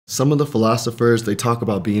Some of the philosophers, they talk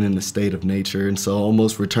about being in the state of nature, and so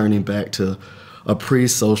almost returning back to a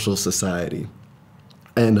pre-social society.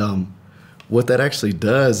 And what that actually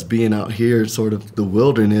does, being out here, sort of the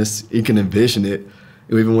wilderness, you can envision it.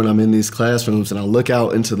 Even when I'm in these classrooms and I look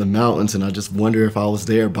out into the mountains and I just wonder if I was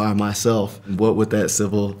there by myself, what would that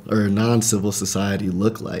civil or non-civil society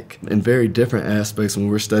look like? In very different aspects, when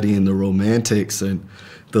we're studying the romantics and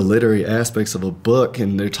the literary aspects of a book,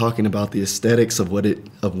 and they're talking about the aesthetics of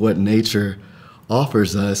what nature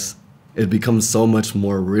offers us, it becomes so much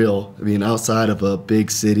more real. Being outside of a big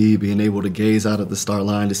city, being able to gaze out at the star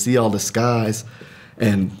line, to see all the skies,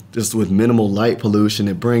 and just with minimal light pollution,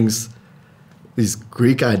 it brings these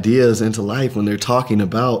Greek ideas into life when they're talking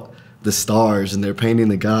about the stars and they're painting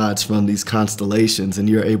the gods from these constellations, and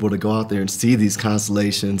you're able to go out there and see these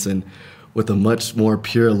constellations, and with a much more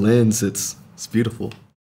pure lens, it's beautiful.